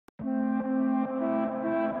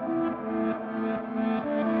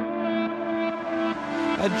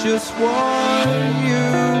I just want you.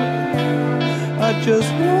 I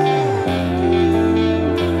just want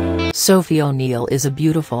you. Sophie O'Neill is a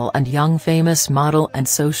beautiful and young famous model and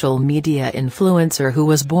social media influencer who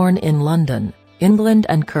was born in London, England,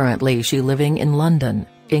 and currently she living in London,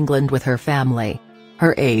 England with her family.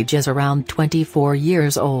 Her age is around 24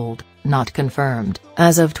 years old, not confirmed,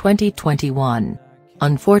 as of 2021.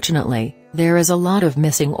 Unfortunately, there is a lot of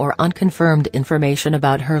missing or unconfirmed information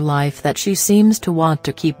about her life that she seems to want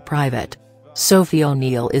to keep private. Sophie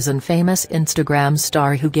O'Neill is an famous Instagram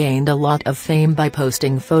star who gained a lot of fame by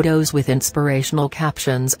posting photos with inspirational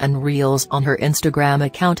captions and reels on her Instagram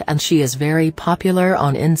account, and she is very popular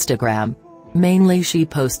on Instagram. Mainly she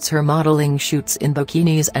posts her modeling shoots in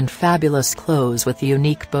bikinis and fabulous clothes with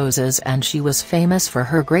unique poses, and she was famous for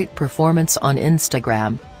her great performance on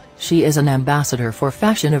Instagram. She is an ambassador for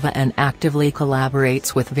Fashionova and actively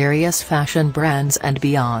collaborates with various fashion brands and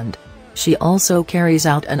beyond. She also carries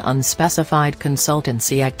out an unspecified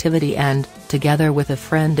consultancy activity and, together with a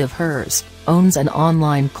friend of hers, owns an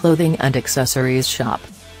online clothing and accessories shop.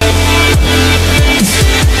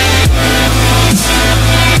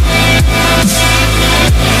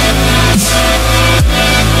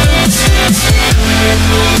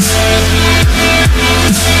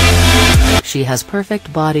 She has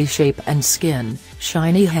perfect body shape and skin,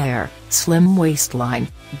 shiny hair, slim waistline,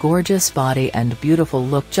 gorgeous body and beautiful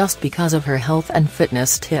look just because of her health and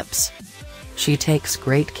fitness tips. She takes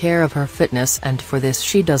great care of her fitness, and for this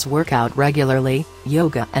she does work out regularly,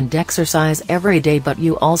 yoga and exercise every day, but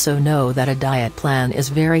you also know that a diet plan is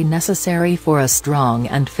very necessary for a strong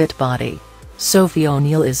and fit body. Sophie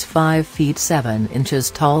O'Neill is 5 feet 7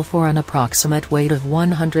 inches tall for an approximate weight of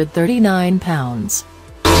 139 pounds.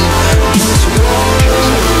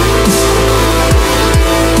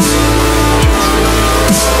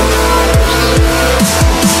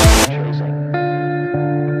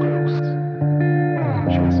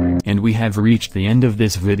 And we have reached the end of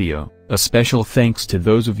this video. A special thanks to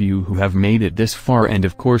those of you who have made it this far, and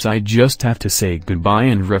of course I just have to say goodbye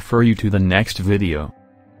and refer you to the next video.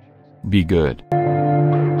 Be good.